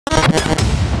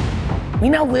We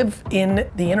now live in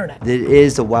the internet. It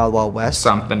is the wild, wild west.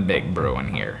 Something big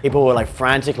brewing here. People were like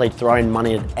frantically throwing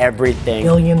money at everything.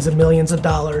 Millions and millions of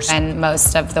dollars. And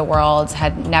most of the world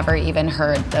had never even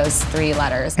heard those three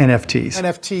letters. NFTs.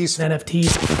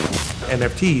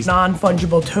 NFTs.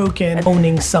 Non-fungible token,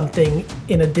 owning something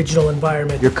in a digital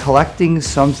environment. You're collecting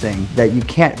something that you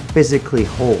can't physically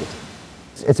hold.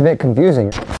 It's a bit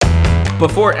confusing.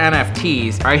 Before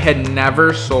NFTs, I had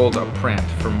never sold a print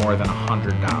for more than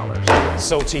 $100.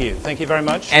 So to you, thank you very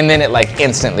much. And then it like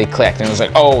instantly clicked and it was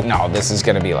like, oh no, this is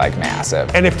gonna be like massive.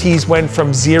 NFTs went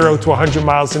from 0 to 100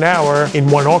 miles an hour in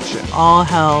one auction. All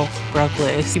hell broke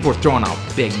loose. People were throwing out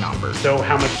big numbers. So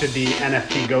how much did the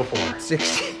NFT go for?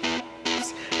 60.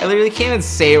 I literally can't even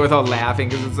say it without laughing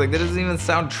because it's like, that doesn't even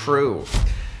sound true.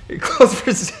 It goes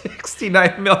for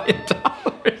 $69 million.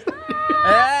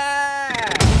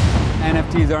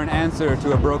 NFTs are an answer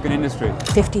to a broken industry.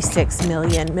 56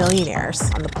 million millionaires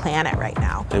on the planet right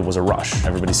now. It was a rush.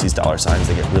 Everybody sees dollar signs,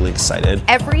 they get really excited.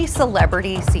 Every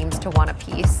celebrity seems to want a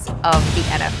piece of the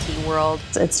NFT world.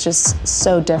 It's just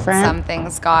so different. Some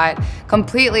things got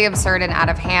completely absurd and out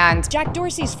of hand. Jack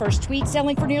Dorsey's first tweet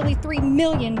selling for nearly $3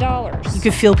 million. You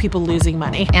could feel people losing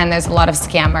money. And there's a lot of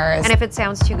scammers. And if it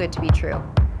sounds too good to be true,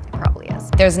 it probably is.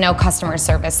 There's no customer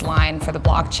service line for the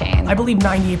blockchain. I believe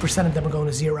 98% of them are going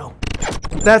to zero.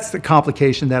 That's the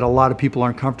complication that a lot of people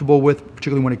aren't comfortable with,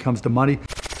 particularly when it comes to money.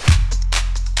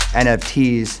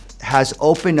 NFTs has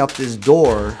opened up this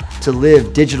door to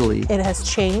live digitally. It has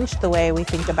changed the way we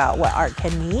think about what art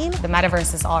can mean. The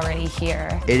metaverse is already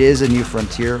here. It is a new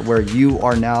frontier where you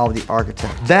are now the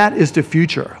architect. That is the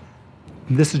future.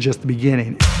 This is just the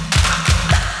beginning.